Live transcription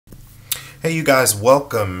Hey you guys,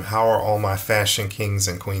 welcome. How are all my fashion kings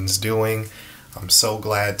and queens doing? I'm so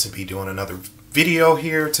glad to be doing another video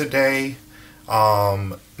here today.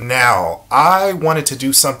 Now, I wanted to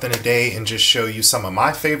do something today and just show you some of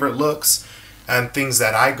my favorite looks and things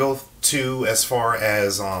that I go to as far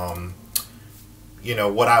as, what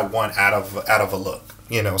I want out of a look.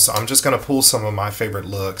 So I'm just going to pull some of my favorite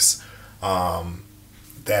looks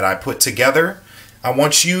that I put together. I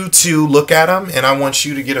want you to look at them and I want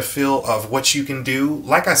you to get a feel of what you can do.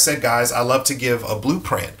 Like I said, guys, I love to give a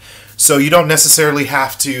blueprint. So you don't necessarily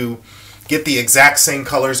have to get the exact same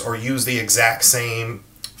colors or use the exact same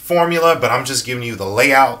formula, but I'm just giving you the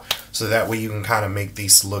layout so that way you can kind of make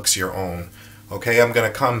these looks your own. Okay, I'm going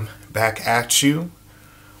to come back at you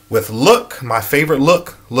with my favorite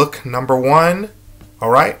look number one.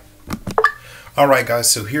 All right,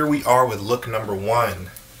 guys, so here we are with look number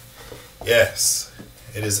one. Yes,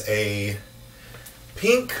 it is a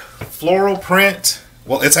pink floral print.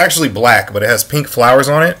 Well, it's actually black, but it has pink flowers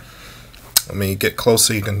on it. Let me get close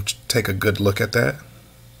so you can take a good look at that.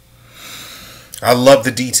 I love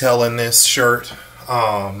the detail in this shirt.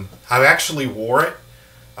 I actually wore it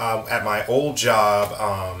at my old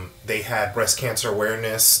job. They had Breast Cancer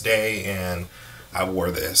Awareness Day, and I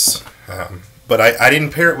wore this. But I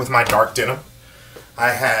didn't pair it with my dark denim. I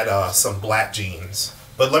had some black jeans.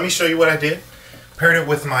 But let me show you what I did. Paired it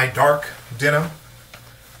with my dark denim,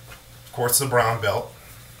 of course the brown belt,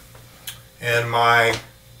 and my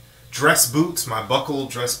dress boots, my buckle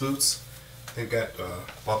dress boots. They've got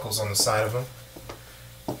buckles on the side of them.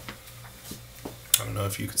 I don't know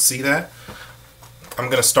if you could see that.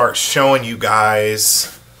 I'm going to start showing you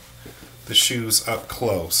guys the shoes up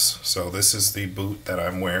close. So this is the boot that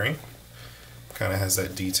I'm wearing. Kind of has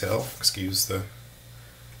that detail. Excuse the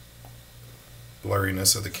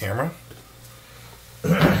blurriness of the camera.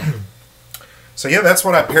 So yeah, that's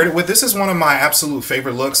what I paired it with. This is one of my absolute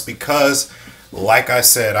favorite looks because, like I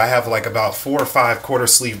said, I have like about 4 or 5 quarter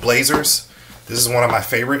sleeve blazers. This is one of my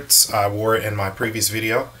favorites. I wore it in my previous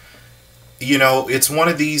video. It's one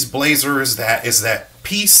of these blazers that is that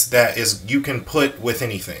piece that is you can put with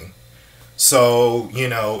anything. So,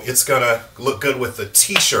 it's gonna look good with a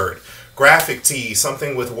t-shirt, graphic tee,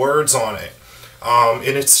 something with words on it.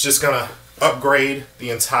 And it's just gonna upgrade the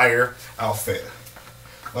entire outfit.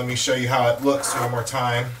 Let me show you how it looks one more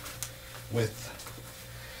time.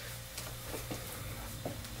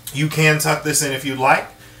 You can tuck this in if you'd like.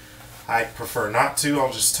 I prefer not to.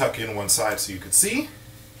 I'll just tuck in one side so you can see.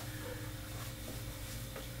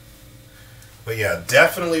 But yeah,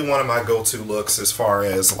 definitely one of my go-to looks as far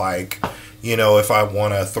as if I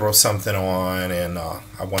want to throw something on and I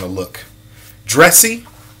want to look dressy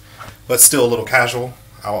but still a little casual.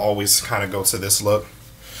 I'll always kind of go to this look.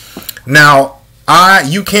 Now,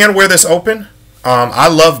 you can wear this open. I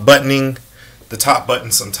love buttoning the top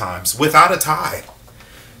button sometimes without a tie,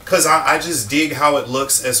 because I just dig how it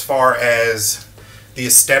looks as far as the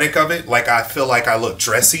aesthetic of it. Like, I feel like I look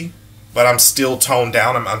dressy, but I'm still toned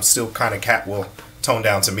down. I'm still kind of toned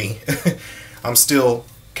down to me. I'm still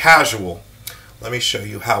casual. Let me show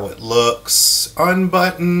you how it looks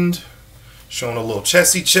unbuttoned, showing a little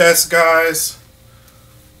chesty chest, guys.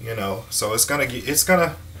 So it's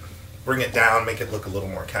gonna bring it down, make it look a little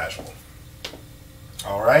more casual.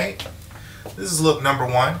 All right, this is look number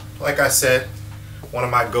one. Like I said, one of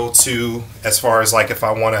my go-to as far as if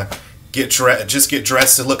I want to get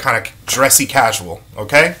dressed to look kind of dressy casual.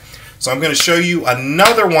 Okay, so I'm going to show you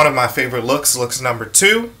another one of my favorite looks number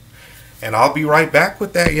two, and I'll be right back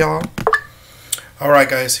with that, y'all. All right,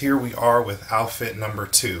 guys, here we are with outfit number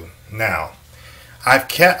two. Now,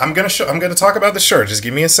 I'm going to talk about the shirt. Just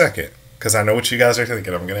give me a second, because I know what you guys are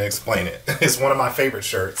thinking. I'm going to explain it. It's one of my favorite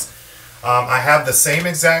shirts. I have the same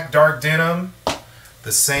exact dark denim,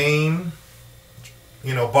 the same,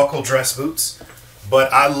 buckle dress boots.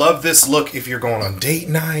 But I love this look if you're going on date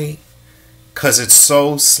night, because it's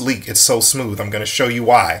so sleek. It's so smooth. I'm going to show you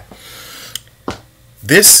why.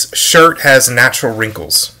 This shirt has natural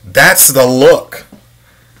wrinkles. That's the look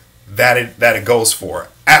that it goes for.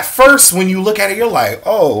 At first, when you look at it, you're like,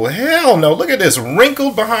 oh, hell no, look at this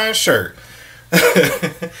wrinkled behind shirt.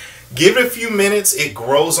 Give it a few minutes, it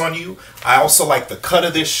grows on you. I also like the cut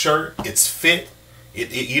of this shirt. It's fit.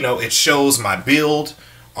 It shows my build.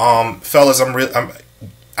 Fellas,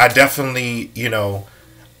 I definitely,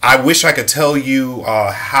 I wish I could tell you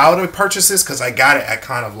how to purchase this, because I got it at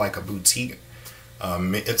kind of like a boutique.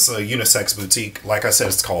 It's a unisex boutique. Like I said,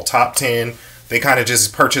 it's called Top 10. They kind of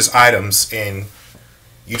just purchase items and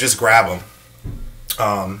you just grab them.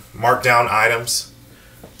 Markdown items.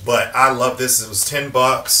 But I love this. It was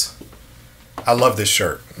 $10. I love this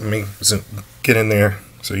shirt. Let me get in there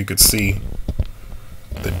So you could see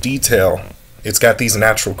the detail. It's got these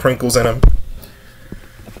natural crinkles in them.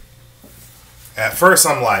 At first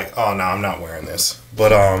I'm like, oh no, I'm not wearing this.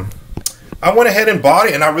 But I went ahead and bought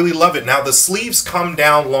it, and I really love it. Now the sleeves come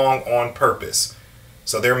down long on purpose.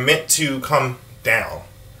 So they're meant to come down.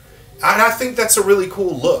 And I think that's a really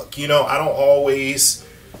cool look. You know, I don't always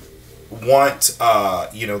want,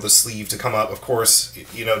 you know, the sleeve to come up. Of course,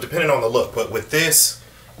 you know, depending on the look. But with this,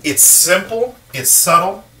 it's simple. It's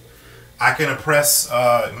subtle. I can impress,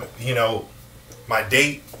 you know, my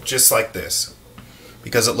date just like this.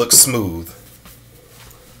 Because it looks smooth.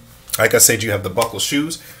 Like I said, you have the buckle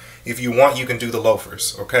shoes. If you want, you can do the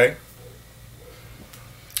loafers, okay?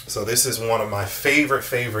 So this is one of my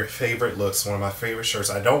favorite looks, one of my favorite shirts.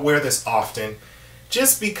 I don't wear this often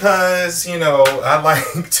just because, you know, I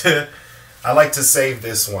like to save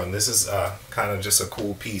this one. This is kind of just a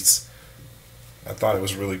cool piece. I thought it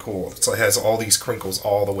was really cool. So it has all these crinkles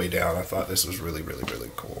all the way down. I thought this was really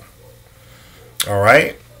cool. All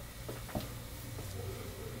right.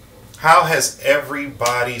 How has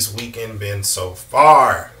everybody's weekend been so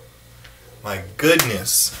far? My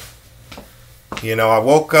goodness. You know, I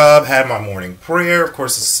woke up, had my morning prayer. Of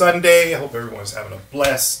course, it's Sunday. I hope everyone's having a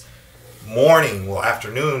blessed morning, well,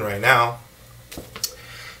 afternoon right now.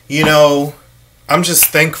 You know, I'm just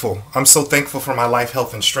thankful. I'm so thankful for my life,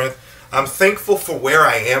 health, and strength. I'm thankful for where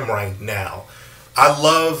I am right now. I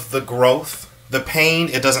love the growth. The pain,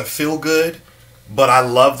 it doesn't feel good, but I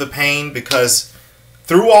love the pain because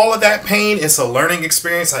through all of that pain, it's a learning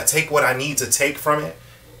experience. I take what I need to take from it.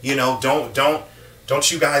 You know,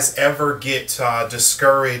 don't you guys ever get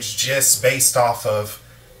discouraged just based off of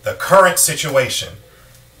the current situation.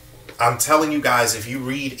 I'm telling you guys, if you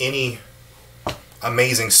read any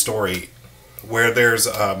amazing story where there's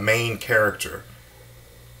a main character,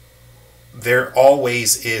 there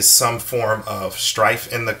always is some form of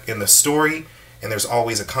strife in the story, and there's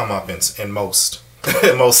always a comeuppance in most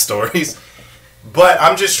in most stories. But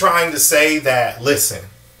I'm just trying to say that, listen,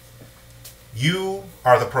 you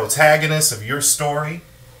are the protagonist of your story.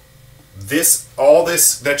 All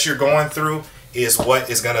this that you're going through is what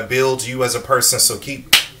is going to build you as a person. So keep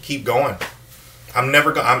going. I'm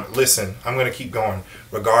going to keep going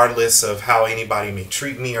regardless of how anybody may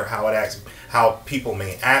treat me or how people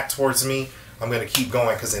may act towards me. I'm going to keep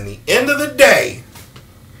going because at the end of the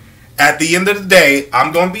day,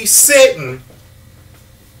 I'm going to be sitting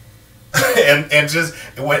and just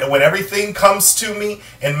when everything comes to me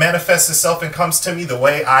and manifests itself and comes to me the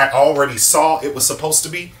way I already saw it was supposed to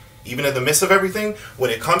be, even in the midst of everything, when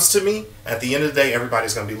it comes to me, at the end of the day,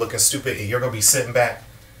 everybody's going to be looking stupid and you're going to be sitting back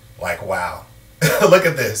like, wow, look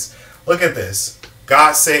at this. Look at this.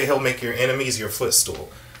 God said he'll make your enemies your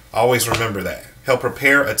footstool. Always remember that. He'll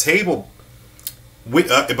prepare a table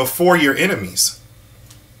before your enemies.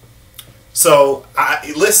 So,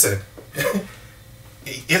 listen.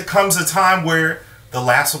 It comes a time where the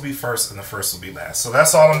last will be first and the first will be last. So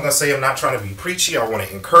that's all I'm going to say. I'm not trying to be preachy. I want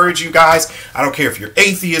to encourage you guys. I don't care if you're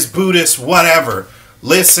atheist, Buddhist, whatever.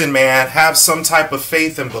 Listen, man, have some type of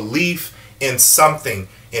faith and belief in something.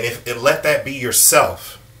 And let that be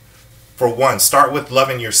yourself. For one, start with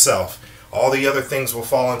loving yourself. All the other things will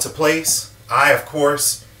fall into place. I, of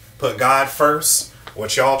course, put God first.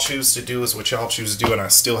 What y'all choose to do is what y'all choose to do, and I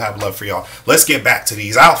still have love for y'all. Let's get back to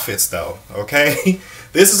these outfits, though, okay?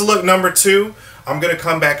 This is look number 2. I'm going to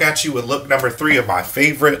come back at you with look number 3 of my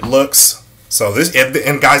favorite looks. So this,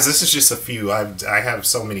 and guys, this is just a few. I have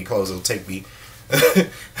so many clothes, it'll take me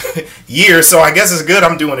years, so I guess it's good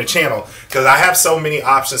I'm doing a channel, because I have so many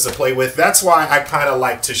options to play with. That's why I kind of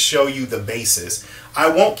like to show you the bases. I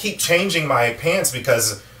won't keep changing my pants,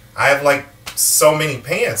 because I have, like, so many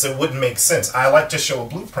pants, it wouldn't make sense. I like to show a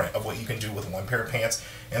blueprint of what you can do with one pair of pants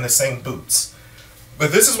and the same boots.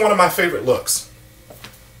 But this is one of my favorite looks.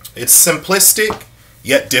 It's simplistic,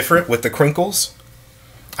 yet different with the crinkles.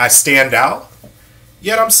 I stand out,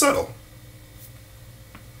 yet I'm subtle.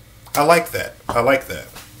 I like that. I like that.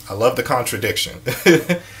 I love the contradiction.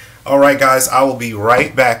 Alright guys, I will be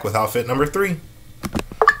right back with outfit number 3.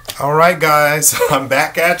 Alright guys, I'm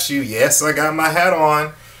back at you. Yes, I got my hat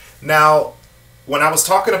on. Now, when I was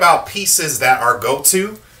talking about pieces that are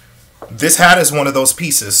go-to, this hat is one of those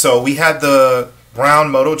pieces. So we had the brown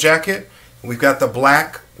moto jacket. We've got the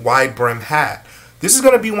black wide brim hat. This is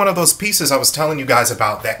going to be one of those pieces I was telling you guys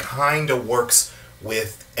about that kind of works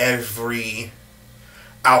with every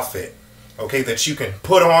outfit. Okay, that you can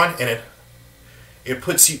put on and it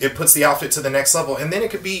puts the outfit to the next level. And then it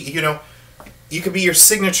could be, you know, you could be your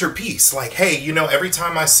signature piece. Like, hey, you know, every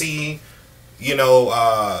time I see, you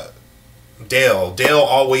know, Dale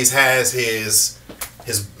always has his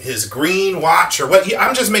his green watch or what.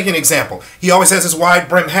 I'm just making an example. He always has his wide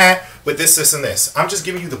brim hat with this, and this. I'm just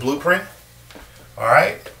giving you the blueprint. All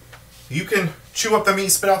right? You can chew up the meat,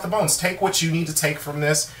 spit out the bones. Take what you need to take from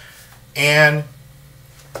this and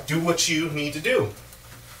do what you need to do.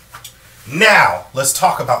 Now, let's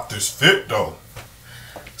talk about this fit, though.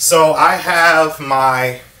 So I have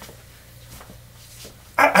my...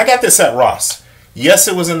 I got this at Ross. Yes,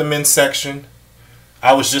 it was in the men's section.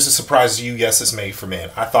 I was just as surprised as you. Yes, it's made for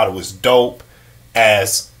men. I thought it was dope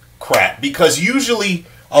as crap. Because usually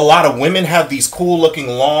a lot of women have these cool looking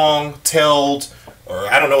long-tailed, or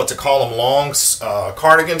I don't know what to call them, long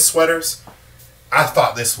cardigan sweaters. I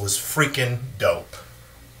thought this was freaking dope.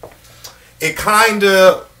 It kind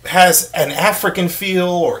of has an African feel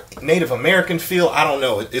or Native American feel. I don't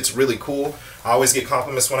know. It's really cool. I always get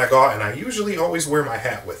compliments when I go out, and I usually always wear my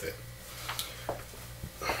hat with it.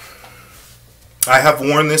 I have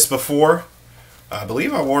worn this before. I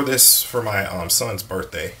believe I wore this for my son's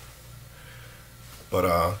birthday.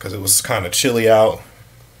 But because it was kind of chilly out.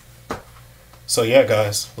 So yeah,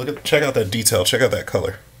 guys, check out that detail. Check out that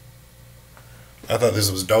color. I thought this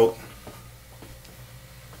was dope.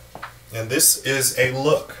 And this is a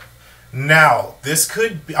look. Now, this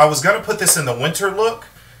could be, I was going to put this in the winter look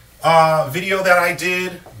video that I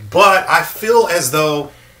did, but I feel as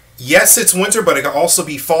though, yes, it's winter, but it can also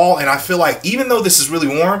be fall, and I feel like even though this is really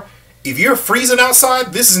warm, if you're freezing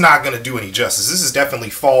outside, this is not going to do any justice. This is definitely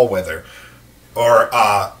fall weather. Or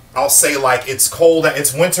I'll say like it's cold,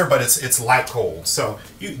 it's winter, but it's light cold. So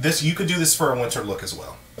you could do this for a winter look as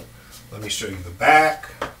well. Let me show you the back.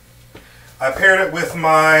 I paired it with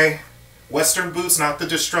my Western boots, not the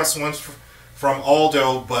distressed ones from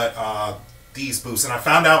Aldo, but these boots. And I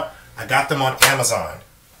found out I got them on Amazon.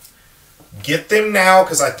 Get them now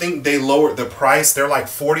because I think they lowered the price. They're like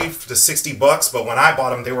 40 to 60 bucks, but when I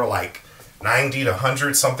bought them, they were like 90 to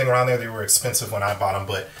 100, something around there. They were expensive when I bought them,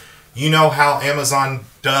 but you know how Amazon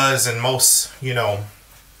does, and most, you know,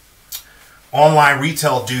 online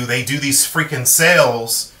retail do. They do these freaking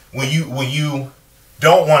sales when you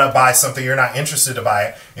don't want to buy something, you're not interested to buy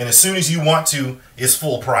it, and as soon as you want to, it's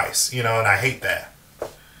full price, you know, and I hate that.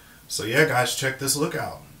 So yeah, guys, check this look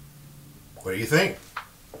out. What do you think?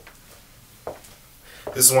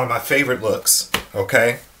 This is one of my favorite looks,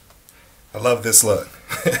 okay? I love this look.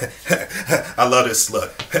 I love this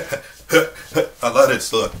look. I love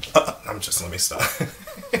this look. Let me stop.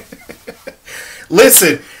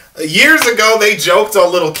 Listen, years ago they joked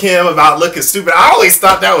on Little Kim about looking stupid. I always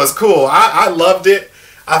thought that was cool. I loved it.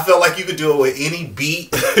 I felt like you could do it with any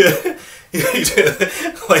beat.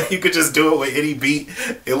 Like you could just do it with any beat.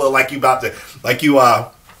 It looked like you about to, like you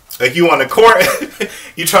on the court.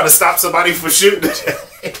 You try to stop somebody from shooting.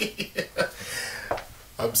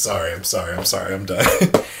 I'm sorry. I'm done.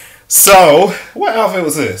 So, what outfit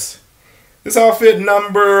was this? This outfit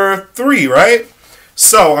number 3, right?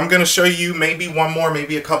 So, I'm going to show you maybe one more,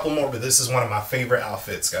 maybe a couple more, but this is one of my favorite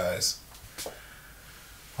outfits, guys.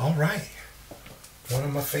 All right. One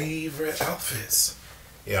of my favorite outfits.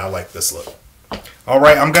 Yeah, I like this look. All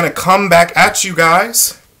right, I'm going to come back at you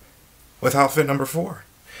guys with outfit number 4.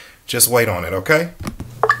 Just wait on it, okay?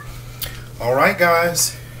 All right,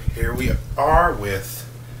 guys. Here we are with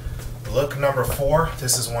look number 4.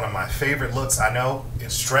 This is one of my favorite looks. I know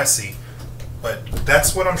it's dressy, but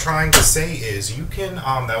that's what I'm trying to say is you can,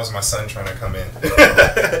 that was my son trying to come in.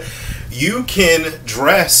 You can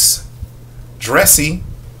dress dressy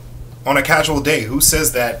on a casual day. Who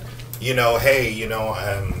says that, you know, hey, you know,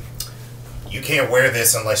 you can't wear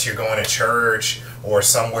this unless you're going to church or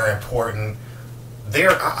somewhere important.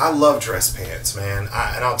 I love dress pants, man.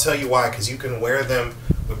 And I'll tell you why, because you can wear them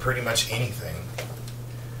with pretty much anything.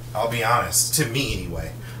 I'll be honest, to me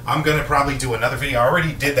anyway. I'm going to probably do another video. I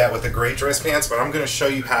already did that with the gray dress pants, but I'm going to show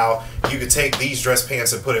you how you could take these dress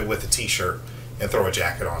pants and put it with a t-shirt and throw a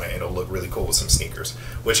jacket on it, and it'll look really cool with some sneakers,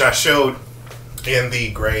 which I showed in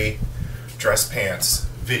the gray dress pants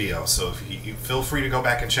video. So if you feel free to go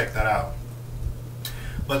back and check that out.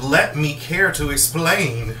 But let me care to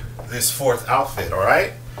explain this 4th outfit, all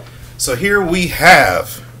right? So here we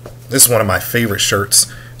have, this is one of my favorite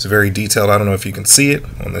shirts. It's very detailed. I don't know if you can see it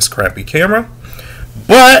on this crappy camera.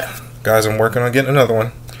 But, guys, I'm working on getting another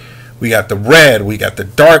one. We got the red, we got the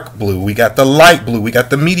dark blue, we got the light blue, we got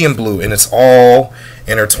the medium blue, and it's all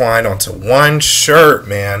intertwined onto one shirt,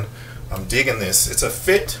 man. I'm digging this. It's a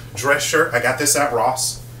fit dress shirt. I got this at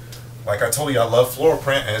Ross. Like I told you, I love floral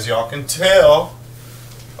print, as y'all can tell.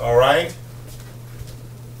 All right.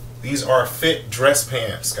 These are fit dress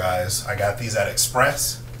pants, guys. I got these at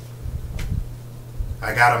Express.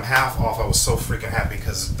 I got them half off. I was so freaking happy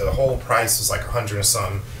because the whole price was like 100 and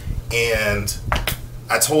something. And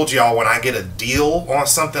I told y'all when I get a deal on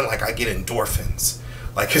something, like I get endorphins.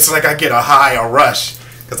 Like it's like I get a high, a rush,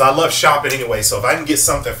 because I love shopping anyway. So if I can get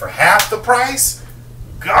something for half the price,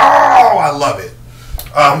 oh, I love it.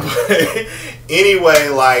 Anyway,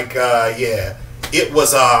 like yeah, it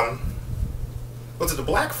was it the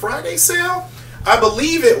Black Friday sale? I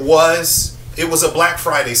believe it was. It was a Black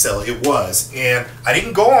Friday sale. It was, and I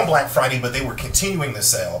didn't go on Black Friday, but they were continuing the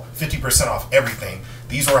sale, 50% off everything.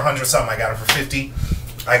 These were 100 something. I got them for 50.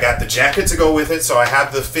 I got the jacket to go with it, so I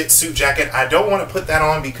have the fit suit jacket. I don't want to put that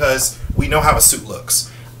on because we know how a suit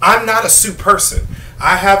looks. I'm not a suit person.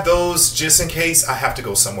 I have those just in case I have to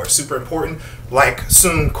go somewhere super important, like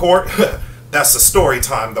soon court. That's a story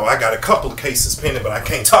time, though. I got a couple of cases pending, but I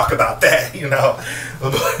can't talk about that, you know.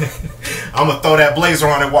 I'm going to throw that blazer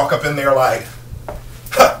on and walk up in there like,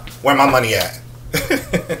 huh, where my money at?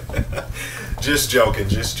 Just joking,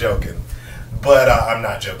 just joking. But I'm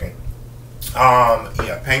not joking.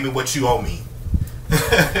 Yeah, pay me what you owe me.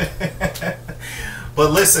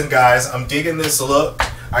 But listen, guys, I'm digging this look.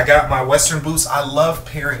 I got my Western boots. I love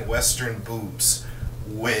pairing Western boots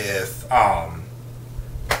with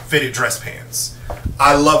fitted dress pants.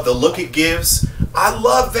 I love the look it gives. I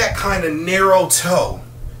love that kind of narrow toe.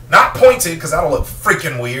 Not pointed, because that'll look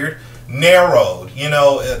freaking weird. Narrowed, you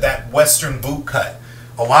know, that Western boot cut.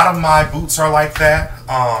 A lot of my boots are like that.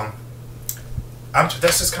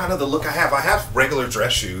 That's just kind of the look I have. I have regular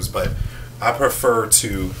dress shoes, but I prefer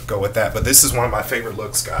to go with that. But this is one of my favorite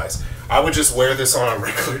looks, guys. I would just wear this on a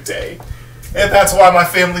regular day. And that's why my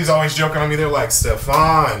family's always joking on me. They're like,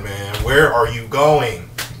 Stefan, man, where are you going?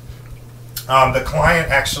 The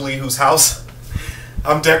client, actually, whose house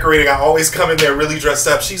I'm decorating, I always come in there really dressed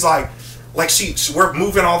up. She's like we're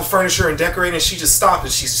moving all the furniture and decorating, and she just stopped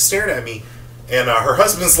and she's staring at me. And her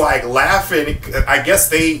husband's like laughing. I guess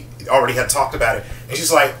they already had talked about it. And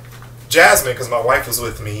she's like, Jasmine, because my wife was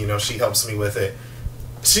with me, you know, she helps me with it.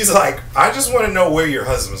 She's like, I just want to know where your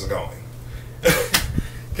husband's going.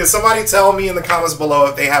 Can somebody tell me in the comments below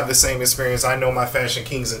if they have the same experience? I know my fashion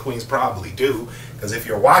kings and queens probably do. Because if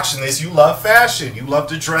you're watching this, you love fashion. You love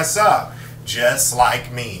to dress up. Just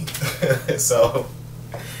like me. So,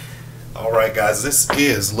 alright guys, this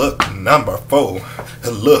is look number 4.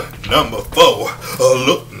 Look number 4.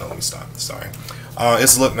 Look, no, let me stop. Sorry.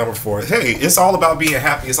 It's look number 4. Hey, it's all about being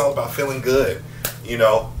happy. It's all about feeling good. You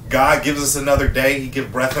know, God gives us another day. He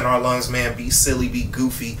gives breath in our lungs, man. Be silly, be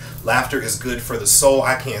goofy. Laughter is good for the soul.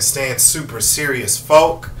 I can't stand super serious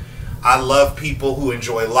folk. I love people who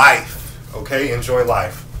enjoy life. Okay, enjoy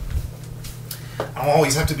life. I don't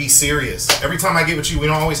always have to be serious. Every time I get with you, we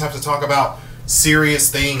don't always have to talk about serious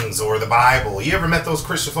things or the Bible. You ever met those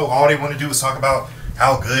Christian folk? All they want to do is talk about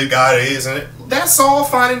how good God is, and that's all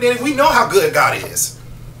fine and dandy. We know how good God is.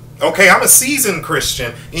 Okay, I'm a seasoned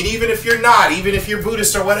Christian, and even if you're not, even if you're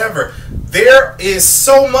Buddhist or whatever, there is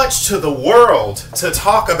so much to the world to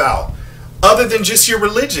talk about other than just your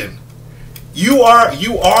religion. You are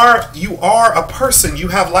a person. You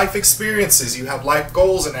have life experiences. You have life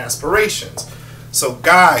goals and aspirations. So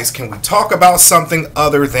guys, can we talk about something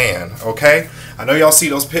other than, okay? I know y'all see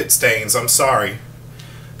those pit stains. I'm sorry.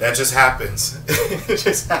 That just happens. It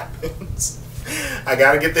just happens. I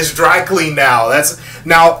gotta get this dry clean now.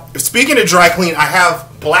 Now, speaking of dry clean, I have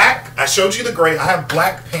black. I showed you the gray. I have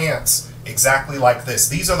black pants exactly like this.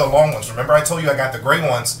 These are the long ones. Remember I told you I got the gray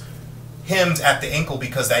ones hemmed at the ankle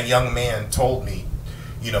because that young man told me,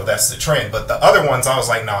 you know, that's the trend. But the other ones, I was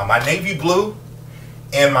like, nah, my navy blue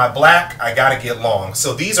and my black, I gotta get long.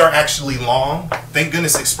 So these are actually long. Thank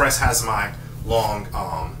goodness Express has my long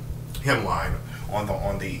hemline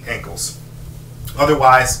on the ankles.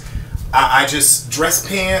 Otherwise, I just dress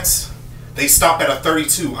pants. They stop at a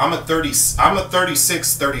 32. I'm a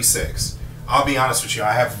 36, 36. I'll be honest with you.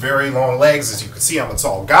 I have very long legs, as you can see. I'm a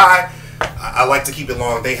tall guy. I like to keep it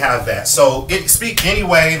long. They have that. So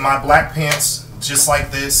anyway, my black pants, just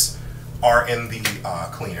like this, are in the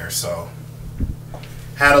cleaner. So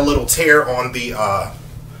had a little tear on the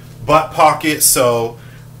butt pocket, so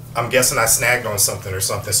I'm guessing I snagged on something or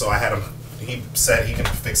something. So I had him. He said he can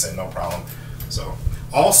fix it, no problem. So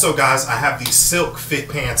also, guys, I have these silk fit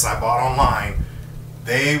pants I bought online.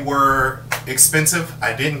 They were expensive.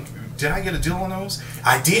 Did I get a deal on those?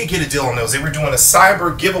 I did get a deal on those. They were doing a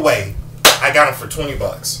cyber giveaway. I got them for 20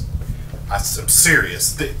 bucks. I'm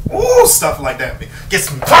serious. Ooh, stuff like that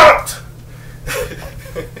gets me pumped.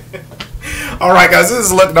 All right, guys, this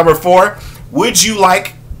is look number 4. Would you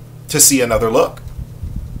like to see another look?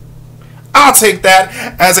 I'll take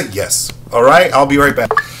that as a yes. All right, I'll be right back.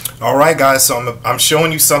 All right, guys, so I'm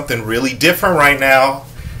showing you something really different right now.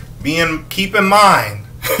 Keep in mind,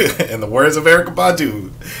 in the words of Erykah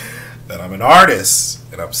Badu, that I'm an artist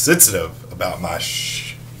and I'm sensitive about my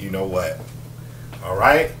you know what. All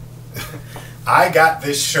right. I got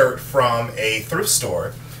this shirt from a thrift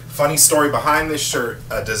store. Funny story behind this shirt.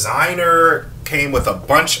 A designer came with a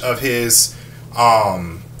bunch of his,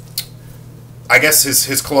 I guess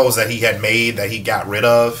his clothes that he had made that he got rid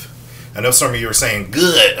of. I know some of you were saying,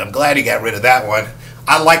 good, I'm glad he got rid of that one.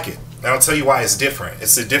 I like it. And I'll tell you why it's different.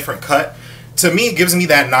 It's a different cut. To me, it gives me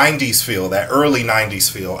that 90s feel, that early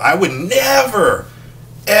 90s feel. I would never,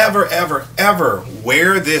 ever, ever, ever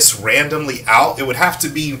wear this randomly out. It would have to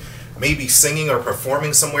be maybe singing or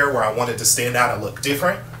performing somewhere where I wanted to stand out and look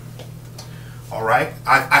different. All right.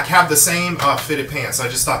 I have the same fitted pants. I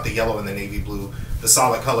just thought the yellow and the navy blue, the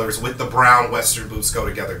solid colors with the brown Western boots go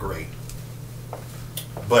together great.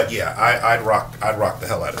 But yeah, I'd rock the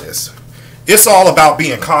hell out of this. It's all about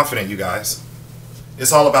being confident, you guys.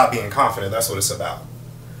 It's all about being confident. That's what it's about.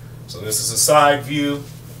 So this is a side view.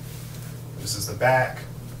 This is the back.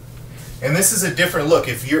 And this is a different look.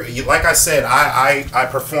 If you're, like I said, I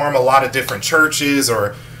perform a lot of different churches,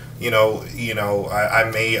 or I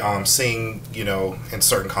may sing, in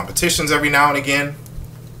certain competitions every now and again.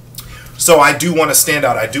 So I do want to stand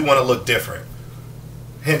out. I do want to look different.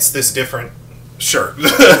 Hence this different shirt.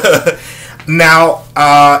 Now,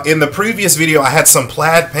 in the previous video, I had some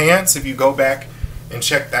plaid pants. If you go back and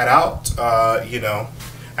check that out,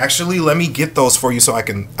 actually, let me get those for you so I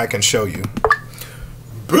can show you.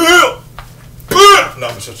 No,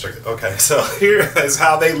 I'm just checking. Okay, so here is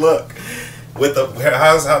how they look with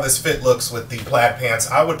how this fit looks with the plaid pants.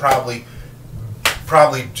 I would probably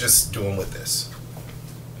just do them with this.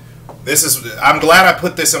 I'm glad I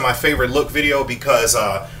put this in my favorite look video, because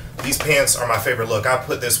these pants are my favorite look. I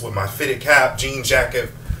put this with my fitted cap, jean jacket,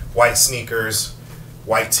 white sneakers,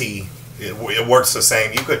 white tee. It works the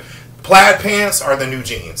same. Plaid pants are the new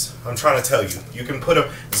jeans. I'm trying to tell you. You can put them,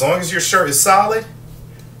 as long as your shirt is solid,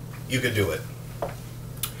 you could do it.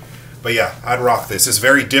 But yeah, I'd rock this. It's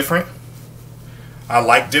very different. I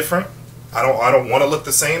like different. I don't want to look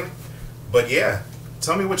the same. But yeah,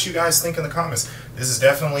 tell me what you guys think in the comments. This is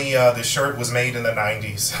definitely, this shirt was made in the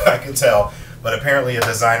 90s. I can tell. But apparently a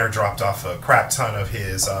designer dropped off a crap ton of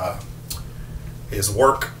his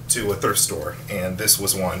work to a thrift store, and this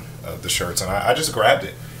was one of the shirts, and I just grabbed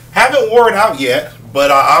it. Haven't worn it out yet,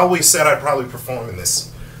 but I always said I'd probably perform in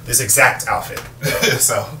this exact outfit.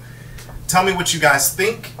 So tell me what you guys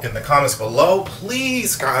think in the comments below.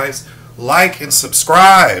 Please, guys, like and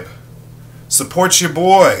subscribe. Support your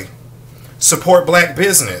boy. Support black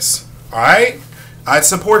business. All right? I'd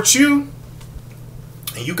support you,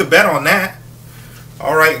 and you could bet on that.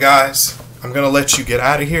 All right, guys, I'm going to let you get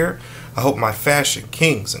out of here. I hope my fashion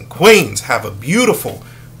kings and queens have a beautiful,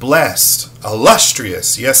 blessed,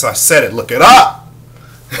 illustrious, yes, I said it, look it up,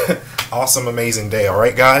 awesome, amazing day. All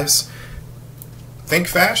right, guys? Think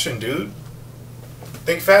fashion, dude.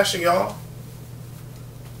 Think fashion, y'all.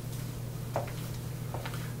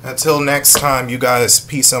 Until next time, you guys,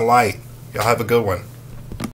 peace and light. Y'all have a good one.